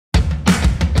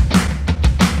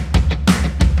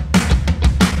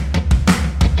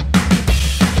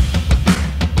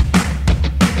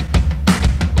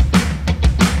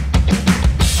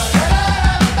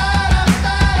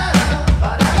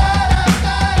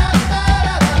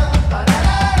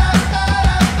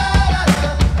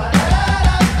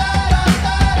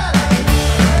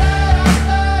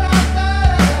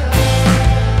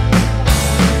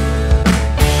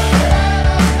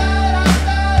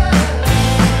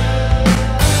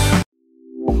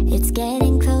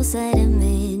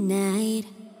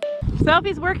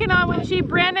Sophie's working on what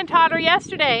Brandon taught her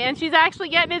yesterday, and she's actually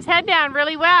getting his head down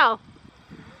really well.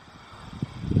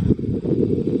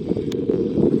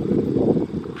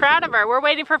 Proud of her. We're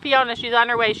waiting for Fiona. She's on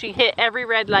her way. She hit every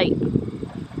red light.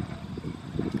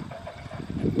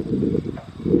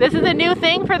 This is a new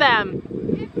thing for them.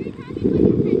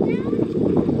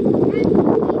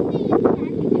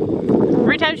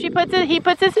 Every time he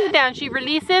puts his head down, she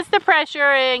releases the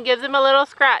pressure and gives him a little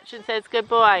scratch and says, "Good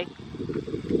boy."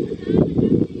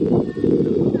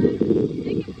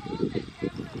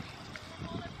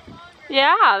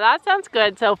 Yeah, that sounds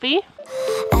good, Sophie.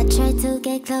 I tried to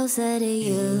get closer to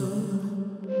you.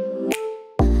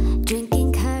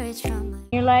 Drinking courage from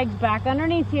your legs back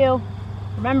underneath you.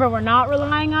 Remember, we're not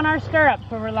relying on our stirrups,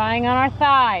 we're relying on our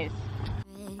thighs.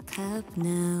 Cup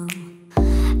now.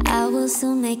 I will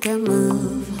soon make a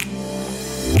move.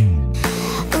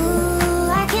 Ooh,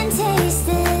 I can taste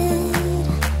it.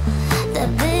 The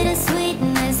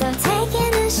bittersweetness of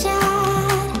taking a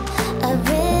shot. A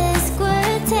risk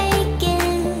worth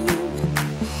taking.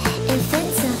 If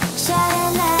it's a shot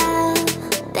of love,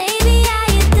 baby, I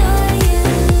adore you.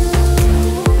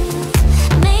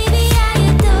 Maybe I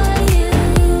adore you.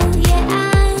 Yeah,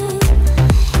 I'm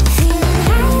feeling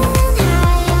high and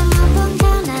high. I'm up on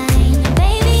cloud nine.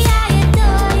 Baby, I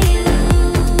adore you.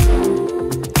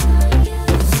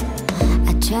 I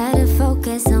try to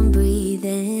focus on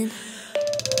breathing.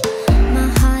 My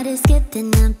heart is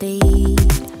skipping a beat.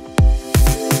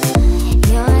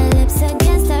 Your lips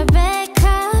against a red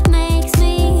cup makes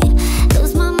me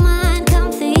lose my mind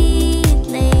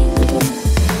completely.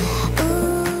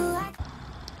 Ooh,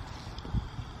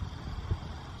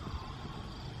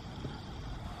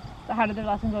 So how did their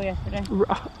lesson go yesterday?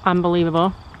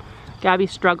 Unbelievable. Gabby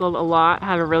struggled a lot,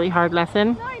 had a really hard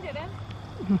lesson. No, I didn't.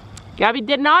 Gabby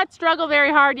did not struggle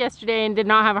very hard yesterday and did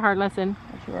not have a hard lesson.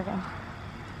 What'd you work on?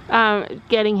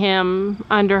 Getting him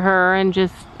under her and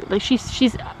just like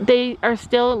they are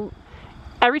still,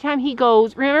 every time he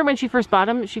goes, remember when she first bought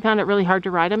him, she found it really hard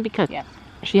to ride him because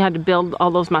she had to build all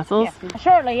those muscles. Yeah.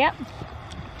 Shortly, yep.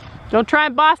 Don't try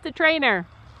and boss the trainer.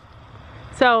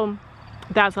 So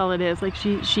that's all it is. Like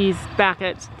she's back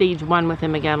at stage 1 with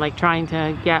him again, like trying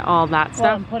to get all that Well,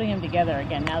 stuff. I'm putting him together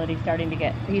again now that he's starting to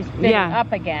get, he's fitting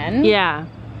up again. Yeah.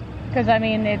 Because I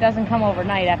mean, it doesn't come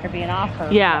overnight after being off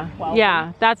for Yeah, 12 yeah.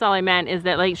 weeks. That's all I meant, is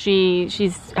that like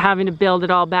she's having to build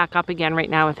it all back up again right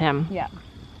now with him. Yeah.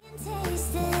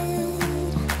 taste it.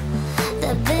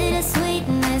 The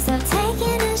bittersweetness of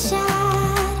taking a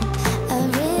shot. A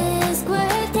risk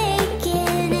worth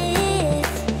taking it.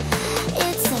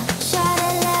 It's a shot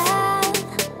of love.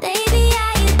 Baby,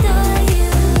 I adore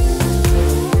you.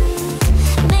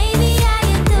 Maybe I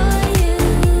adore you.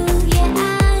 Yeah,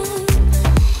 I'm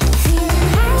feeling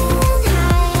high and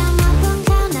high. I'm up on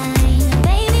cloud nine.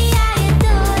 Baby, I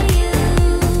adore you.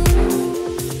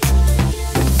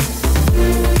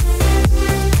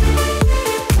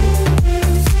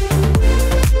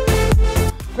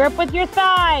 Grip with your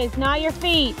thighs, not your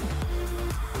feet.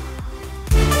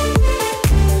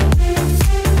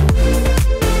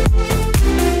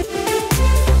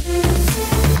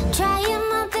 Trying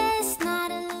my best not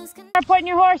to lose control. Start putting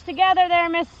your horse together there,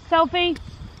 Miss Sophie.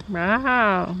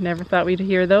 Wow, never thought we'd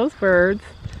hear those words.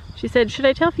 She said, should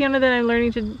I tell Fiona that I'm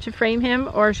learning to frame him,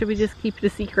 or should we just keep it a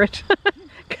secret?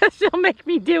 Because she'll make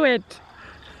me do it.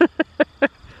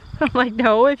 I'm like,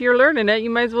 no, if you're learning it, you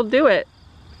might as well do it.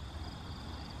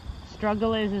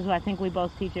 Struggle is I think we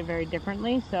both teach it very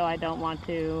differently, so I don't want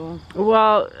to.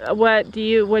 Well, what do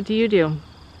you do?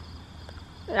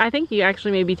 I think you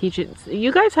actually maybe teach it.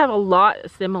 You guys have a lot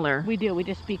similar. We do, we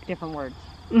just speak different words.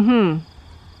 Mm-hmm.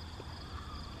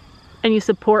 And you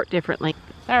support differently.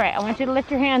 All right, I want you to lift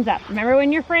your hands up. Remember,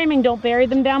 when you're framing, don't bury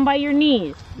them down by your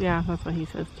knees. Yeah, that's what he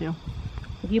says too.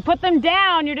 If you put them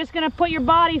down, you're just going to put your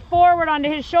body forward onto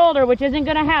his shoulder, which isn't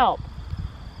going to help.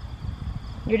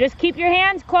 You just keep your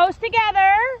hands close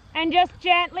together and just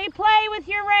gently play with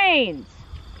your reins.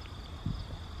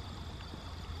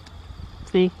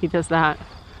 See, he does that.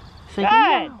 So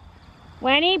Good.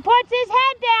 When he puts his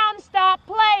head down, stop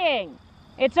playing.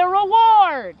 It's a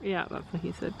reward. Yeah, that's what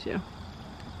he said too.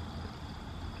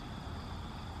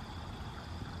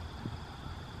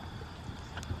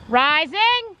 Rising.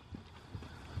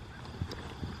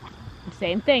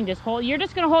 Same thing, just hold, you're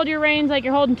just gonna hold your reins like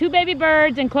you're holding two baby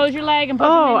birds and close your leg and push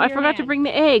them into I your forgot to hand. bring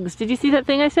the eggs. Did you see that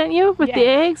thing I sent you with the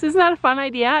eggs? Isn't that a fun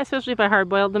idea? Especially if I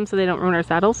hard-boiled them so they don't ruin our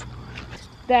saddles.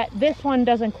 This one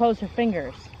doesn't close her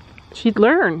fingers. She'd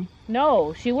learn.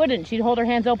 No, she wouldn't. She'd hold her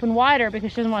hands open wider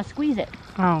because she doesn't want to squeeze it.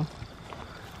 Oh.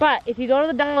 But if you go to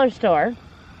the dollar store,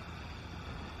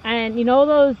 and you know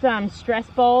those stress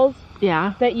balls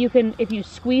Yeah. that you can, if you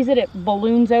squeeze it, it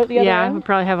balloons out the other Yeah, end. we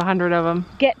probably have 100 of them.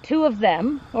 Get 2 of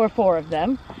them, or 4 of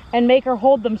them, and make her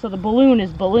hold them so the balloon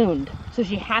is ballooned. So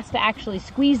she has to actually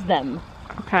squeeze them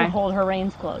Okay. to hold her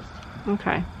reins closed.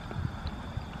 Okay.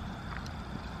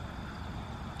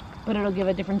 But it'll give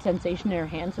a different sensation in her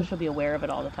hand, so she'll be aware of it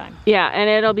all the time. Yeah, and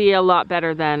it'll be a lot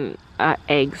better than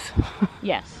eggs.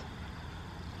 Yes.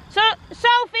 So,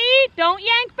 Sophie, don't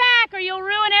yank back or you'll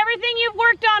ruin everything you've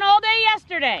worked on all day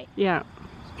yesterday. Yeah.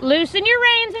 Loosen your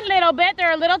reins a little bit.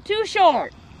 They're a little too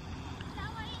short.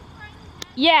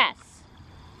 Yes.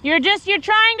 You're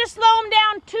trying to slow them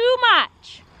down too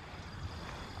much.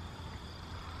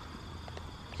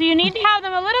 So you need to have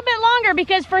them a little bit longer,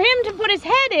 because for him to put his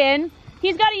head in,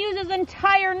 he's got to use his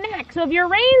entire neck. So if your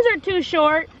reins are too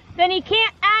short, then he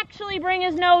can't actually bring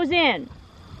his nose in.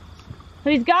 So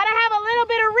he's got to have a little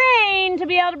bit of rein to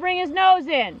be able to bring his nose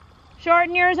in.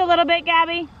 Shorten yours a little bit,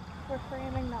 Gabby. We're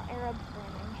framing, not Arab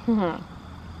framing.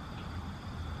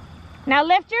 Now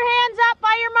lift your hands up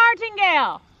by your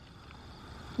martingale.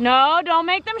 No, don't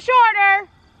make them shorter.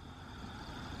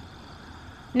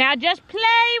 Now just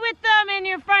play with them in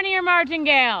your front of your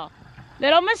martingale.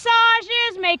 Little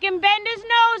massages, make him bend his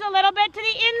nose a little bit to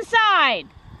the inside.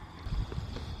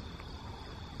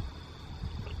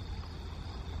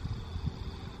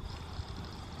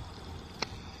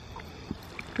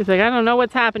 He's like, I don't know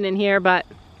what's happening here, but...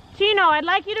 Chino, I'd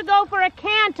like you to go for a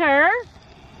canter,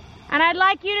 and I'd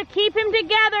like you to keep him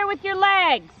together with your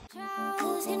legs.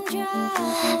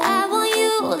 I want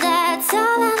you, that's all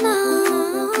I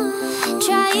know.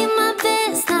 Trying my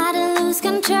best not to lose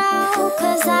control,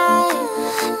 'cause I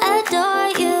adore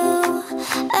you,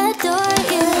 adore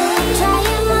you.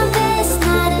 Trying my best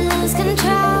not to lose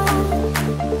control.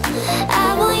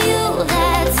 I want you,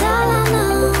 that's all I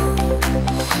know.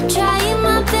 Trying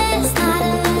my best not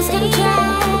to lose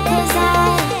control, 'cause I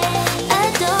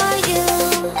adore you.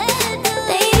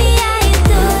 Baby, I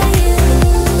adore you.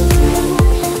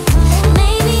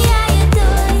 Maybe I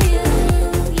adore you.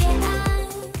 Yeah.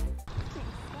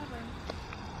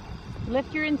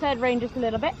 Lift your inside rein just a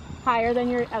little bit, higher than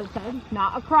your outside,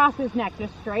 not across his neck,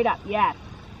 just straight up, yes.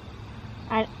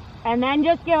 And then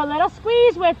just give a little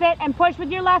squeeze with it and push with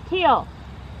your left heel.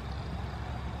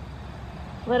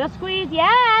 Little squeeze,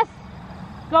 yes.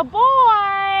 Good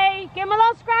boy. Give him a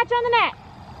little scratch on the neck.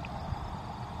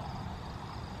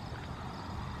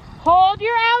 Hold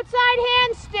your outside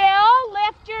hand still.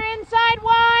 Lift your inside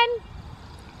one.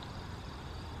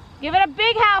 Give it a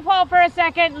big half hold for a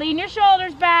second. Lean your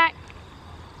shoulders back.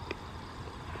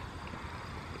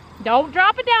 Don't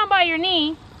drop it down by your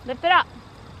knee. Lift it up.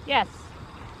 Yes.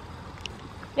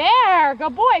 There.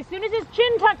 Good boy. As soon as his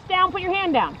chin tucks down, put your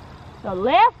hand down. So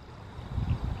lift.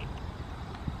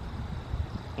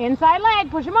 Inside leg.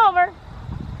 Push him over.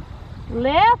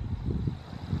 Lift.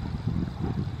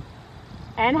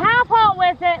 And half halt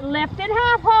with it. Lift and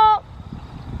half halt.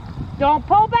 Don't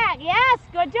pull back. Yes.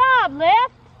 Good job.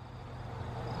 Lift.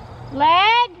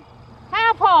 Leg.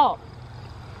 Half halt.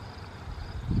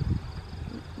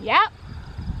 Yep.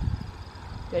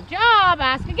 Good job.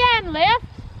 Ask again. Lift.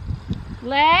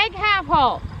 Leg. Half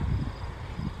halt.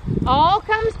 All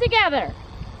comes together.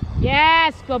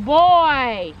 Yes. Good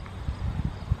boy.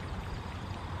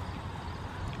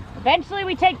 Eventually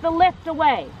we take the lift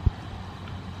away.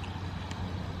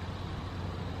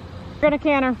 We're gonna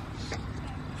canter.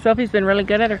 Sophie's been really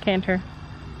good at her canter.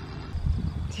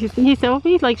 Do you see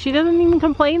Sophie? Like, she doesn't even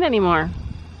complain anymore.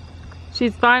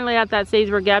 She's finally at that stage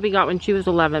where Gabby got when she was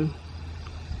 11.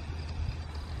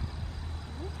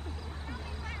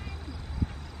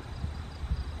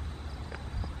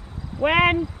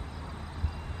 When?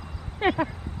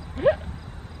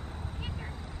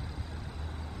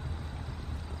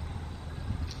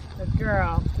 Good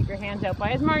girl. Keep your hands out by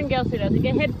his martingale so he doesn't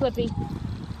get head flippy.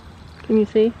 Can you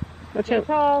see? Watch Get out.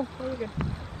 tall. There you go.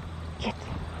 Get.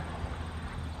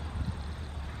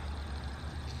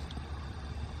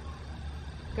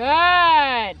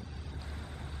 Good.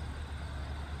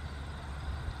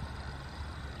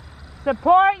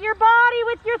 Support your body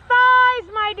with your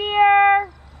thighs, my dear.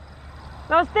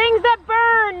 Those things that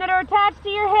burn that are attached to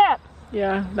your hips.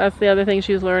 Yeah, that's the other thing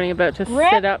she was learning about, to Grip.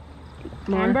 sit up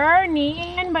more. Remember,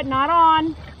 knee in but not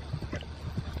on.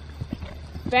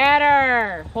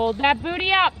 Better. Hold that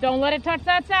booty up. Don't let it touch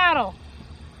that saddle.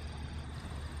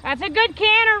 That's a good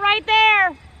canter right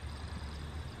there.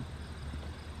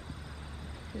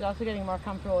 She's also getting more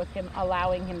comfortable with him,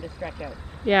 allowing him to stretch out.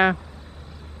 Yeah.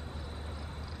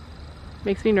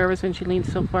 Makes me nervous when she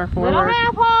leans so far Little forward.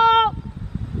 half halt.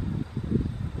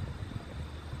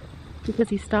 Because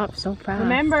he stops so fast.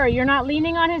 Remember, you're not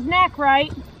leaning on his neck,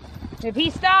 right? If he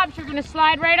stops, you're gonna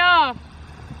slide right off.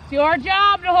 It's your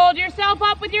job to hold yourself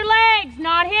up with your legs,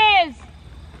 not his.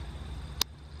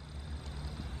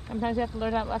 Sometimes you have to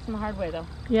learn that lesson the hard way, though.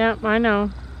 Yeah, I know.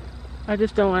 I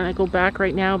just don't want to go back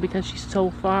right now because she's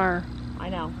so far. I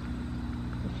know.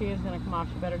 If she is gonna come off,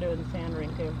 she better do it in the sand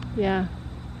ring, too. Yeah.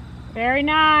 Very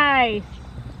nice.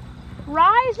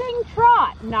 Rising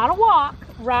trot, not a walk.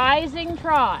 Rising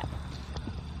trot.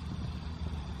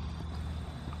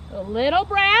 A little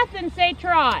breath and say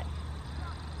trot.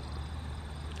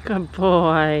 Good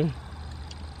boy.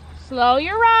 Slow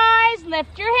your rise,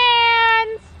 lift your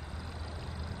hands.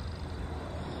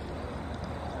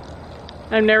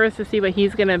 I'm nervous to see what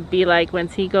he's gonna be like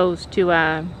once he goes to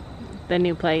the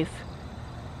new place.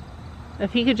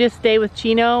 If he could just stay with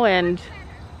Chino and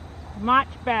Much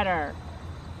better.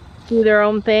 do their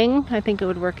own thing, I think it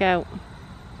would work out.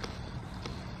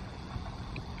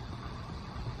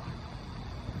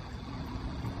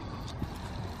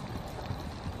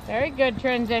 Very good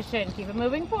transition. Keep it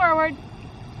moving forward.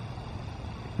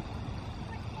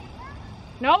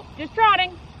 Nope, just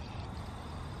trotting.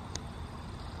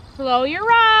 Slow your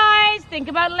rise. Think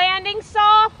about landing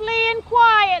softly and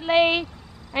quietly.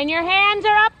 And your hands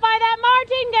are up by that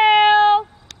martingale.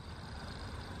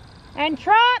 And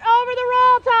trot over the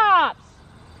roll tops.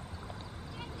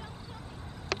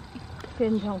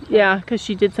 Finn, don't. Yeah, because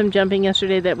she did some jumping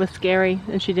yesterday that was scary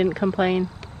and she didn't complain.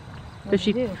 What did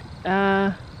you do?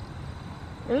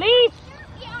 Release.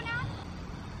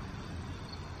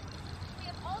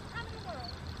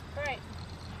 Great.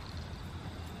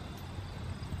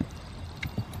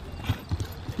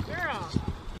 Girl.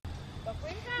 Look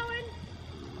where he's going.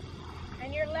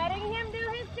 And you're letting him do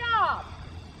his job.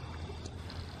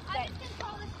 I just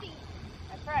control the speed.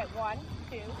 That's right. 1,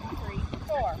 2, 3,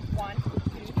 4. 1, 2,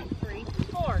 3,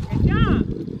 4. Good job.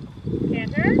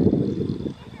 Canter.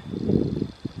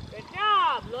 Good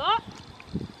job. Look.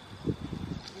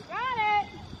 You got it.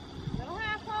 Little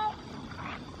half hop.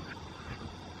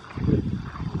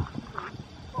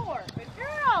 4. Good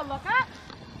girl. Look up.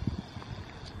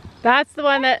 That's the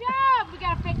one that. Good job. We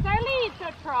gotta fix our lead. So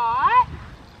trot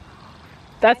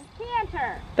That's and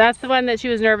canter. that's the one that she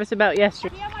was nervous about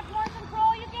yesterday. See how much more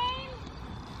control you gain?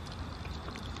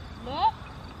 Look.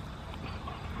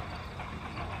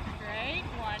 Straight.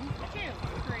 1, 2,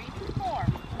 3, 4.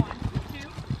 1, 2,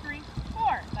 3,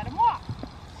 4. Let him walk.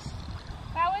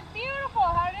 That was beautiful.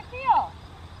 How did it feel?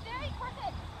 Very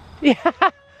crooked. Yeah,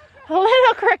 a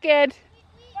little crooked.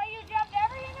 Well, you jumped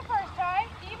everything the first time.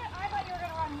 Even I thought you were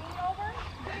gonna run me over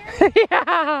here.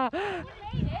 Yeah. You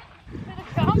made it to the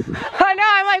jump. I know.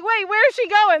 I'm like, wait, where's she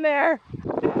going there?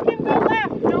 Him go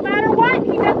left. No matter what,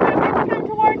 he does not get to come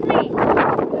towards me.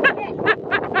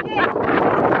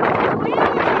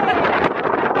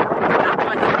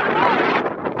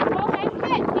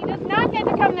 He does not get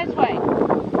to come this way.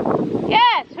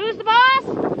 Yes, who's the boss?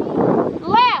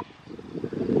 Left.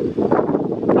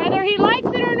 Whether he likes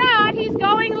it or not, he's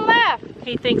going left.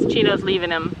 He thinks Chino's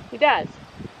leaving him. He does.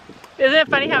 Isn't it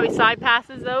funny how he side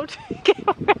passes though?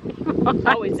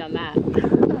 Always done that.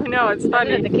 I know, it's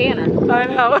funny. At the canner. I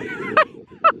know.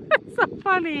 It's so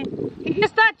funny. He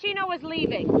just thought Chino was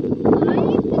leaving. I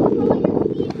control your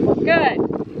speed.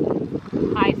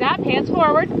 Good. Eyes up, hands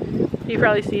forward. He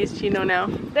probably sees Chino now.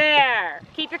 There.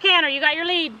 Keep your canter. You got your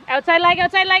lead. Outside leg,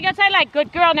 outside leg, outside leg.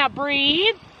 Good girl. Now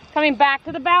breathe. Coming back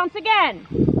to the bounce again.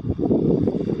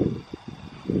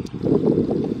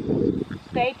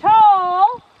 Stay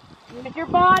tall. Use your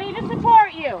body to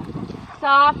support you.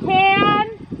 Soft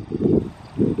hand.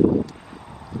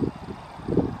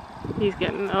 He's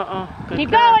getting, good Keep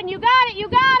girl. going. You got it. You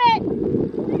got it.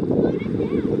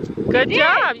 Good You did.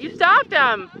 job. You stopped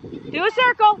him. Do a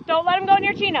circle. Don't let him go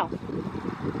near Chino.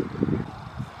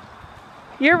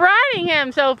 You're riding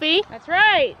him, Sophie. That's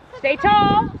right. Stay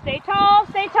tall. Stay tall.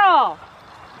 Stay tall.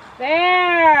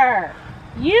 There.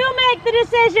 You make the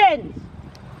decisions.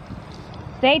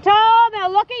 Stay tall. Now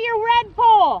look at your red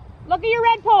pole. Look at your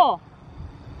red pole.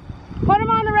 Put him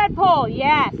on the red pole.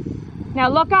 Yes. Now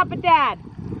look up at Dad.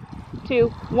 2,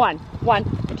 1.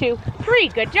 1, 2, 3.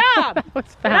 Good job. That was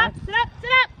Sit up, fast. sit up, sit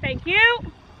up. Thank you.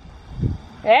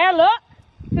 There, look.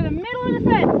 To the middle of the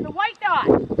fence, the white dot.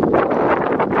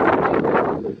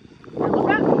 Now look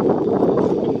up.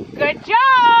 Good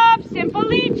job. Simple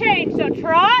lead change. So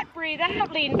trot, breathe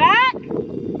out, lean back,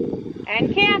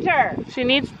 and canter. She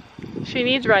needs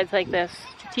rides like this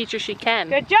to teach her she can.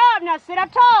 Good job. Now sit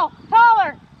up tall,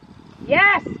 taller.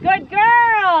 Yes, good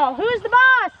girl. Who's the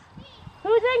boss?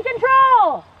 Who's in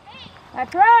control?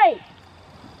 That's right.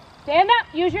 Stand up,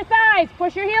 use your thighs,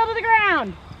 push your heel to the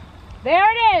ground. There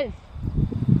it is.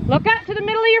 Look up to the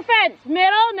middle of your fence.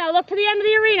 Middle, now look to the end of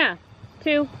the arena.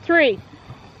 2, 3.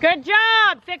 Good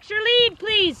job. Fix your lead,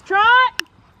 please. Trot.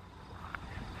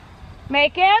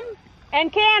 Make him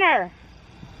and canter.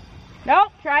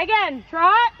 Nope, try again.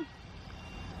 Trot.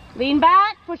 Lean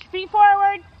back, push your feet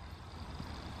forward.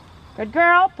 Good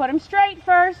girl. Put him straight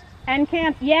first and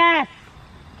canter. Yes.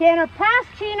 Canter past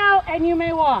Chino and you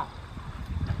may walk.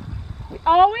 We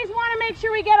always want to make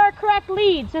sure we get our correct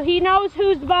lead so he knows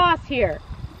who's the boss here.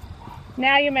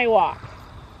 Now you may walk.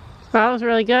 That was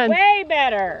really good. Way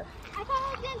better. I thought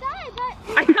I was gonna die,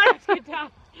 but I thought I was going to die.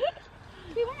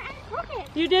 we weren't as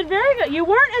crooked. You did very good. You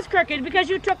weren't as crooked because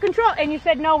you took control and you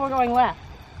said, no, we're going left.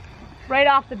 Right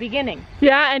off the beginning.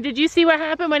 Yeah, and did you see what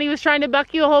happened when he was trying to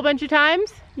buck you a whole bunch of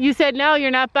times? You said, no,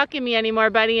 you're not bucking me anymore,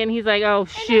 buddy. And he's like, oh,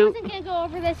 shoot. And I wasn't gonna go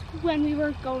over this when we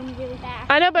were going really fast.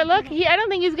 I know, but look, I don't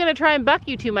think he's going to try and buck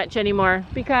you too much anymore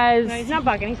because... No, he's not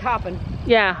bucking, he's hopping.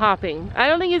 Yeah, hopping. I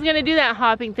don't think he's going to do that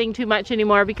hopping thing too much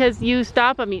anymore because you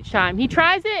stop him each time. He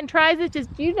tries it and tries it.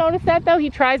 Just, do you notice that though? He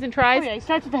tries and tries. Oh yeah, he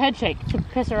starts with the head shake to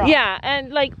piss her off. Yeah,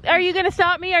 and like, are you going to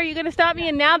stop me? Are you going to stop me?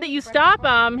 And now that you stop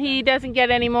him, he doesn't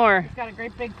get any more. He's got a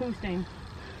great big poo stain.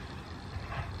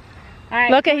 All right,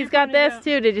 Look, he's got this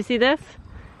too. Did you see this?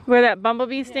 Where that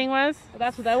bumblebee sting was? Well,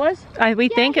 that's what that was? We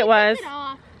think it was.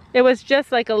 It was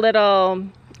just like a little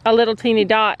teeny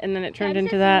dot, and then it turned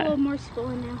into that. A little more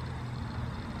swollen now.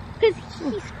 Because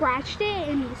he scratched it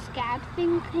and the scab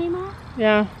thing came off.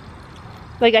 Yeah.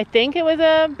 Like, I think it was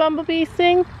a bumblebee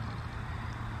sting.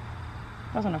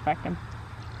 Doesn't affect him.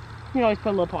 You can always put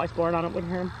a little polysporin on it,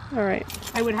 wouldn't hurt him. All right.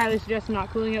 I would highly suggest not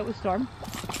cooling it with Storm.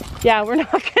 Yeah, we're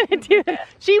not gonna do that.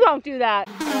 She won't do that.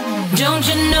 Don't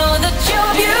you know that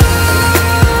you're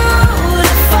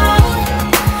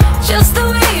beautiful, just the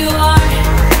way